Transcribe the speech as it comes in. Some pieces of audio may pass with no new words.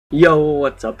Yo,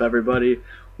 what's up everybody?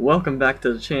 Welcome back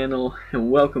to the channel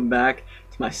and welcome back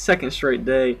to my second straight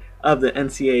day of the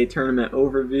NCAA tournament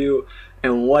overview.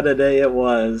 And what a day it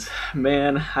was.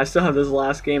 Man, I still have this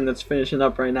last game that's finishing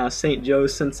up right now. St.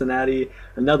 Joe's, Cincinnati.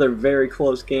 Another very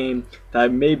close game that I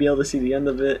may be able to see the end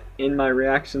of it in my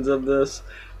reactions of this.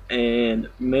 And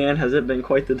man, has it been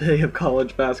quite the day of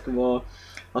college basketball.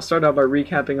 I'll start out by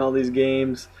recapping all these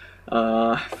games.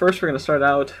 First we're going to start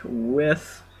out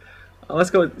with... let's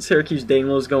go with Syracuse Dayton.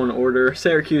 Let's go in order.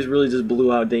 Syracuse really just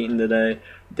blew out Dayton today.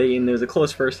 Dayton, there was a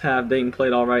close first half. Dayton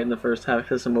played all right in the first half,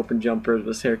 hit some open jumpers,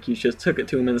 but Syracuse just took it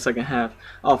to him in the second half.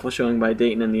 Awful showing by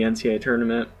Dayton in the NCAA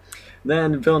tournament.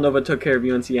 Then Villanova took care of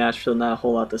UNC Asheville. Not a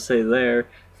whole lot to say there.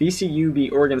 VCU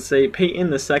beat Oregon State.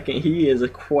 Peyton II, he is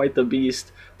quite the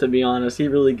beast, to be honest. He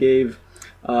really gave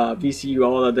VCU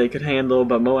all that they could handle,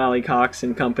 but Mo Alley Cox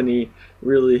and company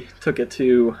really took it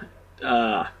to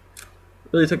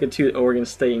Oregon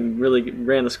State and really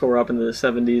ran the score up into the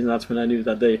 70s, and that's when I knew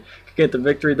that they could get the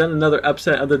victory. Then another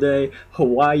upset of the day,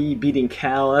 Hawaii beating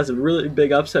Cal. That's a really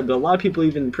big upset, but a lot of people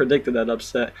even predicted that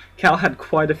upset. Cal had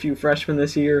quite a few freshmen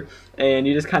this year, and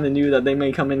you just kind of knew that they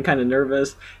may come in kind of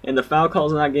nervous. And the foul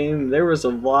calls in that game, there was a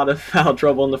lot of foul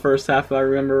trouble in the first half, if I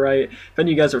remember right. If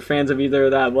any of you guys are fans of either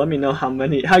of that, let me know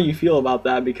how you feel about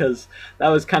that, because that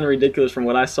was kind of ridiculous from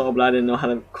what I saw, but I didn't know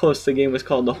how close the game was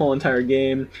called the whole entire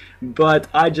game. But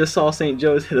I just saw St.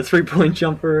 Joe's hit a three-point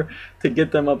jumper to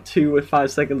get them up 2 with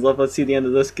 5 seconds left. Let's see the end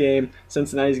of this game.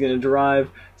 Cincinnati's going to drive.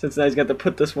 Cincinnati's got to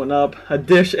put this one up. A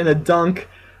dish and a dunk.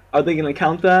 Are they going to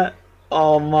count that?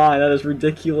 Oh my, that is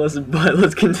ridiculous. But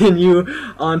let's continue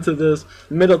on to this.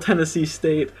 Middle Tennessee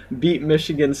State beat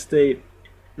Michigan State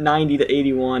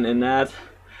 90-81, and that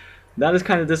is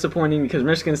kind of disappointing because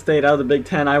Michigan State out of the Big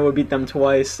Ten, Iowa beat them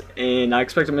twice, and I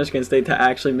expected Michigan State to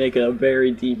actually make a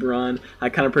very deep run. I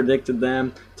kind of predicted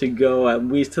them to go at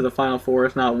least to the Final Four,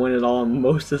 if not win it all, and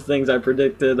most of the things I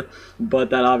predicted,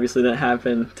 but that obviously didn't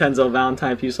happen. Tenzel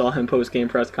Valentine, if you saw him post-game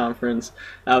press conference,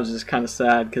 that was just kind of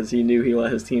sad because he knew he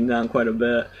let his team down quite a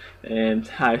bit, and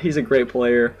he's a great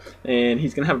player, and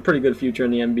he's going to have a pretty good future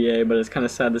in the NBA, but it's kind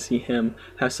of sad to see him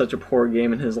have such a poor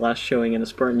game in his last showing in a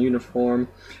Spartan uniform.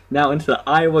 Now into the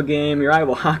Iowa game. Your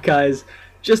Iowa Hawkeyes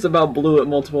just about blew it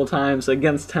multiple times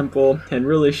against Temple and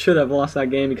really should have lost that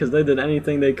game because they did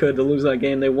anything they could to lose that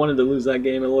game. They wanted to lose that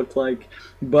game, it looked like.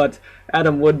 But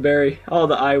Adam Woodbury, all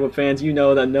the Iowa fans, you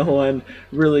know that no one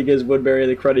really gives Woodbury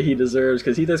the credit he deserves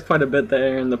because he does quite a bit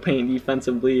there in the paint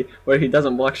defensively, where he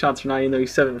doesn't block shots or not, even though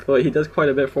he's 7 foot. He does quite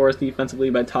a bit for us defensively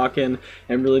by talking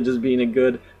and really just being a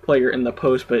good player in the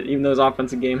post. But even though his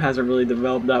offensive game hasn't really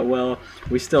developed that well,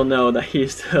 we still know that he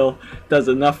still does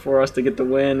enough for us to get the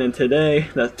win. And today,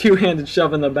 that two-handed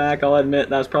shove in the back, I'll admit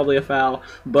that's probably a foul,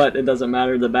 but it doesn't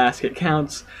matter, the basket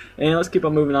counts. And let's keep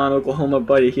on moving on. Oklahoma,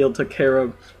 Buddy Hield took care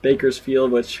of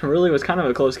Bakersfield, which really was kind of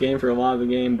a close game for a lot of the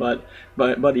game, but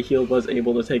Buddy Hield was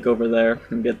able to take over there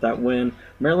and get that win.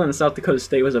 Maryland and South Dakota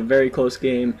State was a very close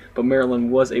game, but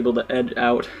Maryland was able to edge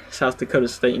out South Dakota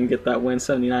State and get that win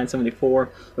 79-74.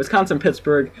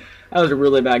 Wisconsin-Pittsburgh, that was a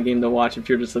really bad game to watch if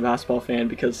you're just a basketball fan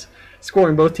because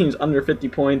scoring both teams under 50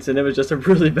 points, and it was just a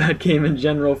really bad game in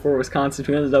general for Wisconsin,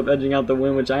 who ended up edging out the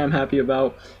win, which I am happy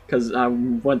about because I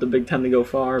want the Big Ten to go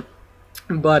far.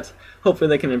 But hopefully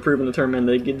they can improve in the tournament.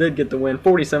 They did get the win,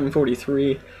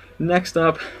 47-43. Next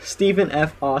up, Stephen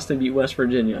F. Austin beat West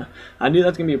Virginia. I knew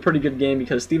that's going to be a pretty good game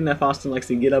because Stephen F. Austin likes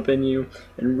to get up in you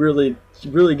and really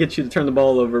get you to turn the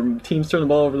ball over. Teams turn the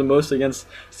ball over the most against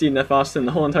Stephen F. Austin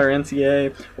the whole entire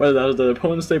NCAA, whether that was the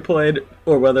opponents they played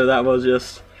or whether that was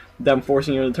just them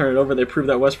forcing you to turn it over. They proved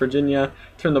that West Virginia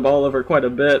turned the ball over quite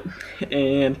a bit.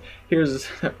 And here's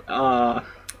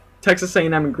Texas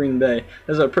A&M and Green Bay.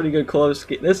 This is a pretty close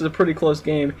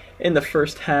game in the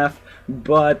first half,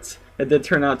 but it did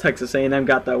turn out Texas A&M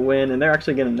got that win, and they're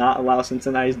actually going to not allow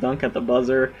Cincinnati's dunk at the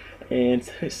buzzer, and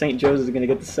St. Joe's is going to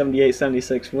get the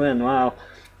 78-76 win. Wow,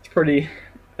 that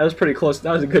was pretty close.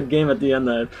 That was a good game at the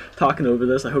end. Talking over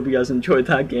this, I hope you guys enjoyed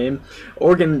that game.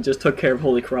 Oregon just took care of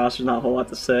Holy Cross. There's not a whole lot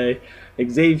to say.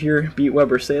 Xavier beat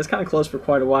Weber State. It's kind of close for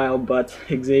quite a while, but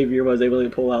Xavier was able to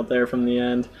pull out there from the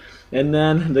end. And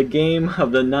then the game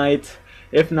of the night,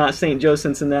 if not St. Joe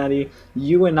Cincinnati,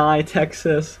 UNI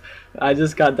Texas. I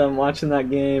just got done watching that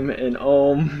game, and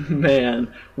oh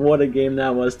man, what a game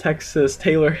that was. Texas,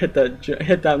 Taylor hit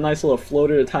that nice little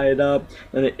floater to tie it up,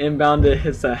 and it inbounded,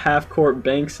 hits the half court,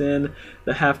 banks in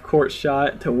the half court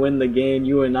shot to win the game.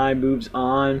 UNI moves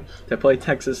on to play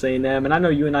Texas A&M, and I know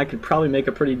UNI could probably make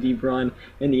a pretty deep run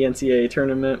in the NCAA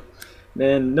tournament.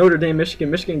 Man, Notre Dame,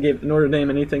 Michigan. Michigan gave Notre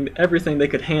Dame everything they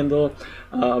could handle.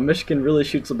 Michigan really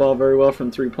shoots the ball very well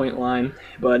from three-point line,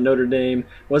 but Notre Dame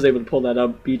was able to pull that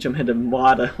up. Beecham hit a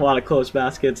lot of close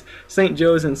baskets. St.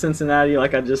 Joe's and Cincinnati,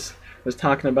 like I just was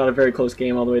talking about, a very close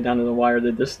game all the way down to the wire.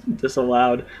 They just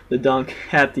disallowed the dunk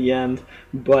at the end.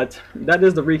 But that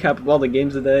is the recap of all the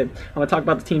games today. I'm going to talk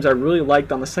about the teams I really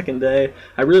liked on the second day.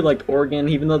 I really liked Oregon,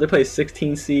 even though they play a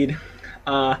 16 seed.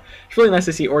 It's really nice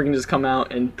to see Oregon just come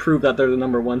out and prove that they're the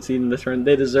 #1 seed in the tournament.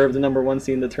 They deserve the #1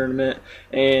 seed in the tournament,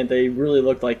 and they really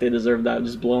looked like they deserved that,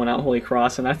 just blowing out Holy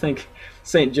Cross. And I think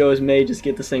St. Joe's may just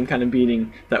get the same kind of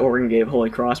beating that Oregon gave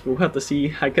Holy Cross, but we'll have to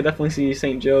see. I could definitely see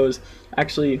St. Joe's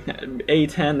actually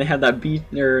A10. They had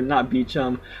that not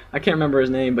Beecham. I can't remember his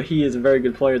name, but he is a very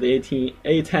good player. The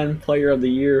A10 Player of the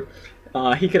Year.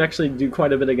 He could actually do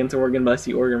quite a bit against Oregon, but I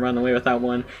see Oregon run away with that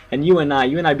one. And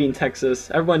UNI beating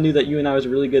Texas. Everyone knew that UNI was a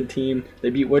really good team. They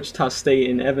beat Wichita State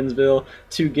in Evansville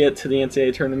to get to the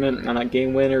NCAA tournament on a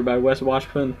game winner by Wes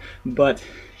Washburn. But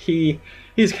he's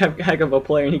a heck of a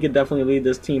player, and he could definitely lead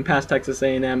this team past Texas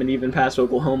A&M and even past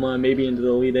Oklahoma, maybe into the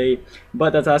Elite Eight.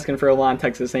 But that's asking for a lot.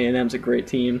 Texas A&M's a great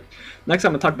team. Next,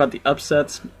 I'm going to talk about the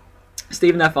upsets.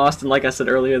 Stephen F. Austin, like I said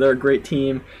earlier, they're a great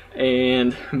team,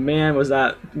 and man, was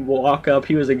that walk up.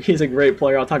 He's a great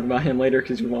player. I'll talk about him later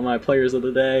because he's one of my players of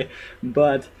the day.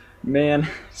 But man,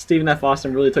 Stephen F.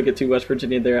 Austin really took it to West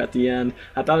Virginia there at the end.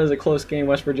 I thought it was a close game.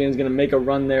 West Virginia was going to make a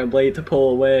run there late to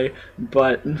pull away,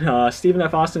 but Stephen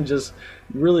F. Austin just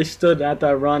really stood at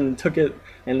that run and took it,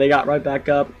 and they got right back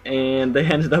up, and they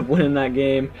ended up winning that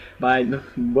game by,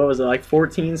 what was it, like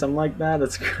 14, something like that.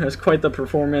 That's quite the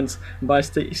performance by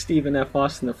Stephen F.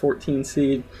 Austin, the 14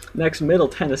 seed. Next, Middle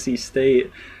Tennessee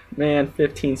State. Man,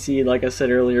 15 seed, like I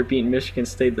said earlier, beating Michigan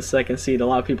State, the 2nd seed. A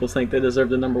lot of people think they deserve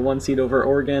the #1 seed over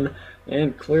Oregon,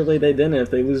 and clearly they didn't if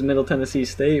they lose Middle Tennessee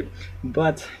State.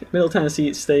 But Middle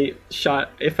Tennessee State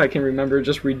shot, if I can remember,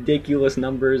 just ridiculous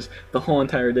numbers the whole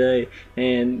entire day,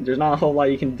 and there's not a whole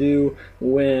lot you can do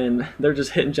when they're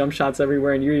just hitting jump shots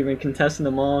everywhere and you're even contesting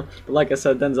them all. But like I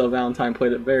said, Denzel Valentine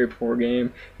played a very poor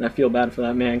game, and I feel bad for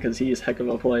that man because he is a heck of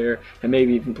a player and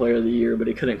maybe even Player of the Year, but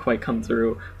he couldn't quite come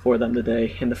through for them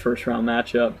today in the first round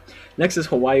matchup. Next is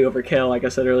Hawaii over Cal. Like I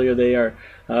said earlier, they are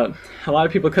a lot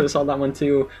of people could have saw that one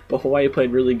too, but Hawaii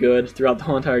played really good throughout the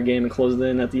whole entire game and closed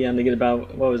in at the end to get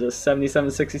about, what was it,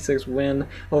 77-66 win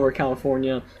over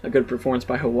California. A good performance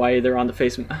by Hawaii. They're on to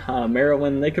face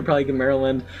Maryland. They could probably give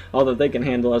Maryland all that they can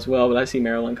handle as well, but I see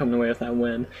Maryland coming away with that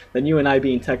win. Then UNI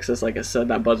beating Texas, like I said,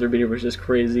 that buzzer beater was just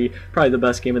crazy. Probably the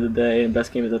best game of the day and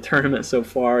best game of the tournament so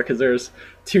far, because there's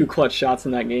 2 clutch shots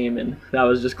in that game, and that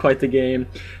was just quite the game.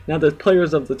 Now the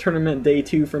players of the tournament day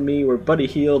 2 for me were Buddy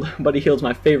Hield. Buddy Hield's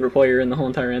my favorite player in the whole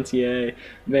entire NCAA.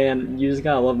 Man, you just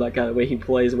gotta love that guy, the way he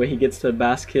plays, the way he gets to the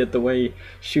basket, the way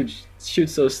he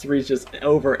shoots those threes just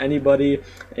over anybody,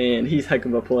 and he's a heck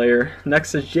of a player.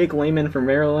 Next is Jake Layman from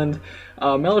Maryland.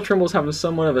 Melo Trimble's having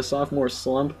somewhat of a sophomore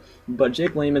slump, but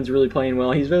Jake Layman's really playing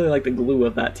well. He's really like the glue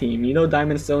of that team. You know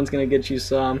Diamond Stone's going to get you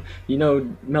some. You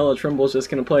know Melo Trimble's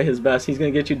just going to play his best. He's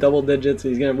going to get you double digits.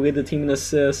 He's going to lead the team in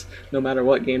assists no matter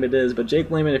what game it is. But Jake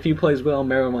Layman, if he plays well,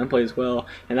 Maryland plays well,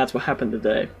 and that's what happened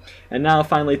today. And now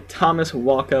finally, Thomas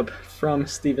Walkup from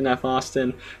Stephen F.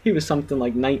 Austin. He was something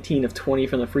like 19 of 20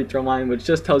 from the free throw line, which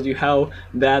just tells you how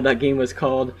bad that game was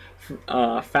called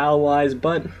foul-wise.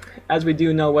 But as we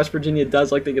do know, West Virginia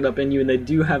does like to get up in you, and they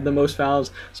do have the most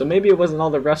fouls. So maybe it wasn't all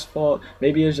the refs' fault.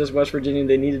 Maybe it was just West Virginia.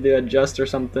 They needed to adjust or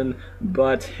something.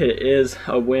 But it is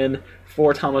a win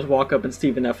for Thomas Walkup and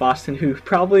Stephen F. Austin, who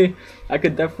probably I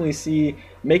could definitely see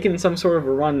making some sort of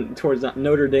a run towards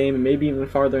Notre Dame and maybe even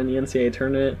farther in the NCAA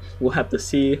tournament. We'll have to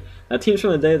see. Teams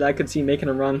from the day that I could see making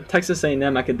a run, Texas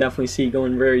A&M I could definitely see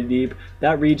going very deep.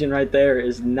 That region right there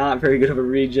is not very good of a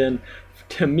region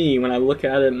to me when I look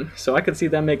at it, so I could see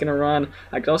them making a run.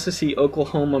 I could also see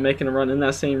Oklahoma making a run in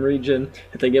that same region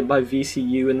if they get by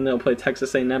VCU, and then they'll play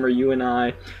Texas A&M or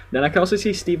UNI. Then I could also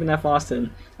see Stephen F.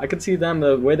 Austin. I could see them,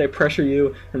 the way they pressure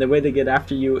you and the way they get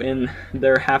after you in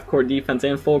their half-court defense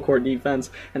and full-court defense,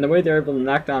 and the way they're able to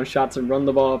knock down shots and run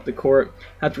the ball up the court.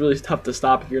 That's really tough to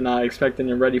stop if you're not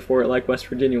expecting and ready for it like West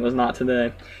Virginia was not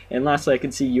today. And lastly, I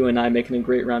could see UNI making a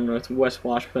great run with Wes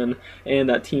Washburn and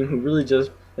that team who really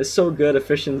just is so good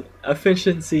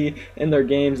efficiency in their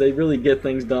games. They really get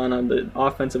things done on the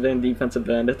offensive and defensive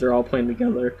end if they're all playing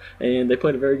together. And they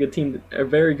played a very good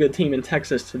team in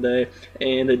Texas today,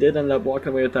 and they did end up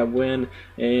walking away with that win.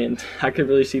 And I could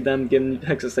really see them giving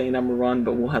Texas A&M a run,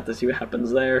 but we'll have to see what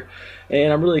happens there.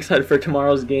 And I'm really excited for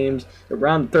tomorrow's games.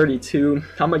 Round 32.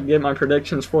 I'm gonna get my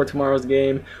predictions for tomorrow's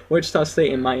game: Wichita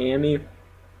State and Miami.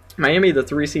 Miami, the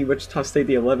 3 seed, Wichita State,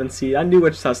 the 11 seed. I knew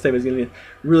Wichita State was going to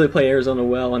really play Arizona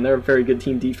well, and they're a very good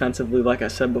team defensively, like I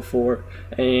said before.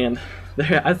 And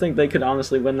I think they could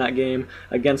honestly win that game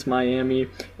against Miami.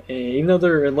 And even though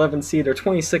they're 11 seed, they're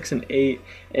 26-8,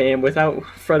 and without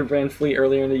Fred VanVleet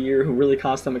earlier in the year, who really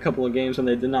cost them a couple of games when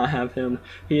they did not have him,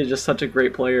 he is just such a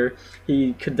great player.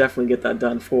 He could definitely get that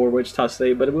done for Wichita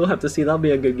State, but we'll have to see. That'll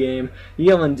be a good game.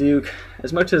 Yale and Duke,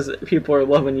 as much as people are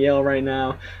loving Yale right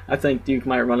now, I think Duke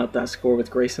might run up that score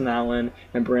with Grayson Allen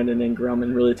and Brandon Ingram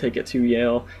and really take it to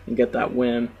Yale and get that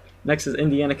win. Next is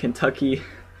Indiana, Kentucky.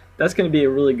 That's going to be a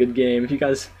really good game. If you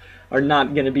guys are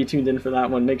not going to be tuned in for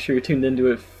that one, make sure you're tuned into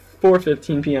it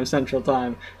 4:15 p.m. Central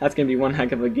Time. That's going to be one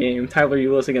heck of a game. Tyler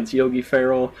Ulis against Yogi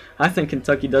Ferrell. I think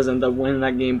Kentucky does end up winning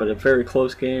that game, but a very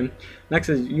close game. Next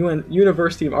is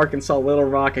University of Arkansas Little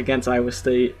Rock against Iowa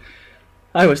State.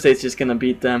 Iowa State's just going to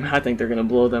beat them. I think they're going to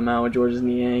blow them out with Georges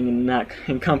Niang and Neck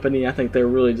and company. I think they're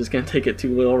really just going to take it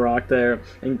to Little Rock there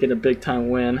and get a big-time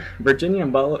win. Virginia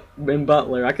and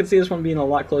Butler. I could see this one being a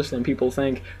lot closer than people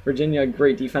think. Virginia, a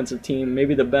great defensive team,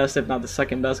 maybe the best, if not the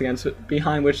second best,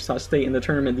 behind Wichita State in the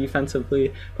tournament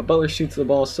defensively. But Butler shoots the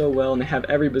ball so well, and they have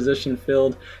every position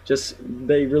filled. Just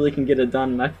they really can get it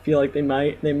done, and I feel like they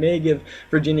may give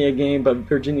Virginia a game, but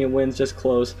Virginia wins just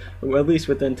close, at least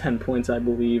within 10 points, I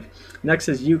believe. Next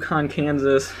is UConn,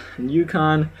 Kansas. And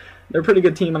UConn, they're a pretty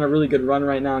good team on a really good run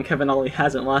right now, and Kevin Ollie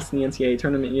hasn't lost in the NCAA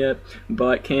tournament yet,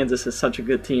 but Kansas is such a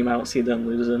good team. I don't see them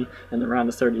losing in the round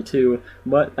of 32.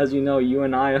 But as you know,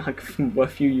 UNI, like a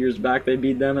few years back, they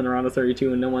beat them in the round of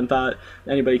 32, and no one thought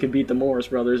anybody could beat the Morris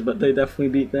brothers, but they definitely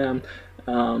beat them.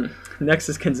 Next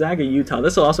is Gonzaga, Utah.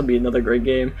 This will also be another great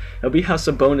game. It'll be how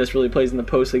Sabonis really plays in the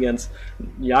post against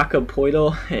Jakob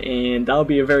Poeltl, and that'll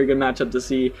be a very good matchup to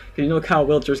see, because you know Kyle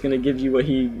Wiltjer is going to give you what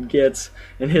he gets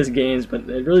in his games, but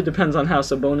it really depends on how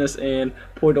Sabonis and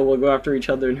Poeltl will go after each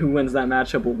other, and who wins that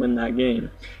matchup will win that game.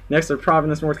 Next are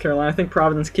Providence, North Carolina. I think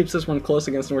Providence keeps this one close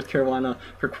against North Carolina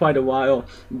for quite a while,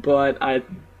 but I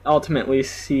ultimately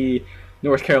see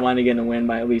North Carolina getting a win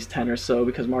by at least 10 or so,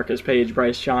 because Marcus Page,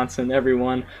 Bryce Johnson,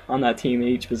 everyone on that team in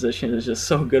each position is just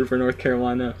so good for North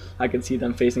Carolina. I can see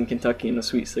them facing Kentucky in the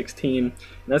Sweet 16. And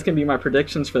that's going to be my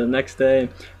predictions for the next day.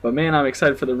 But man, I'm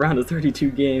excited for the round of 32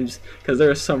 games, because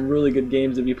there are some really good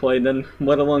games to be played. Then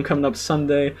let alone coming up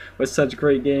Sunday with such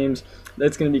great games.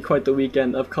 It's going to be quite the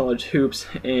weekend of college hoops,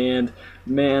 and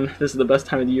man, this is the best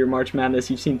time of the year, March Madness.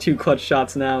 You've seen two clutch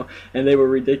shots now, and they were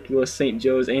ridiculous, St.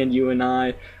 Joe's and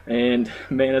UNI, and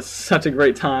man, it's such a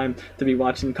great time to be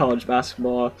watching college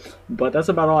basketball. But that's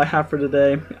about all I have for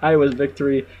today. Iowa's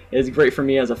victory is great for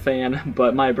me as a fan,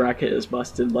 but my bracket is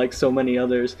busted like so many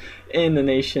others in the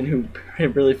nation who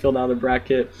really filled out the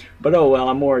bracket. But oh well,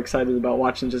 I'm more excited about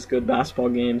watching just good basketball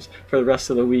games for the rest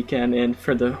of the weekend and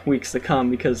for the weeks to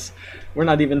come, because we're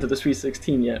not even to the Sweet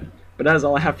 16 yet. But that is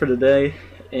all I have for today,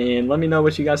 and let me know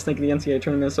what you guys think of the NCAA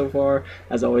tournament so far.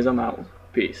 As always, I'm out.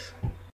 Peace.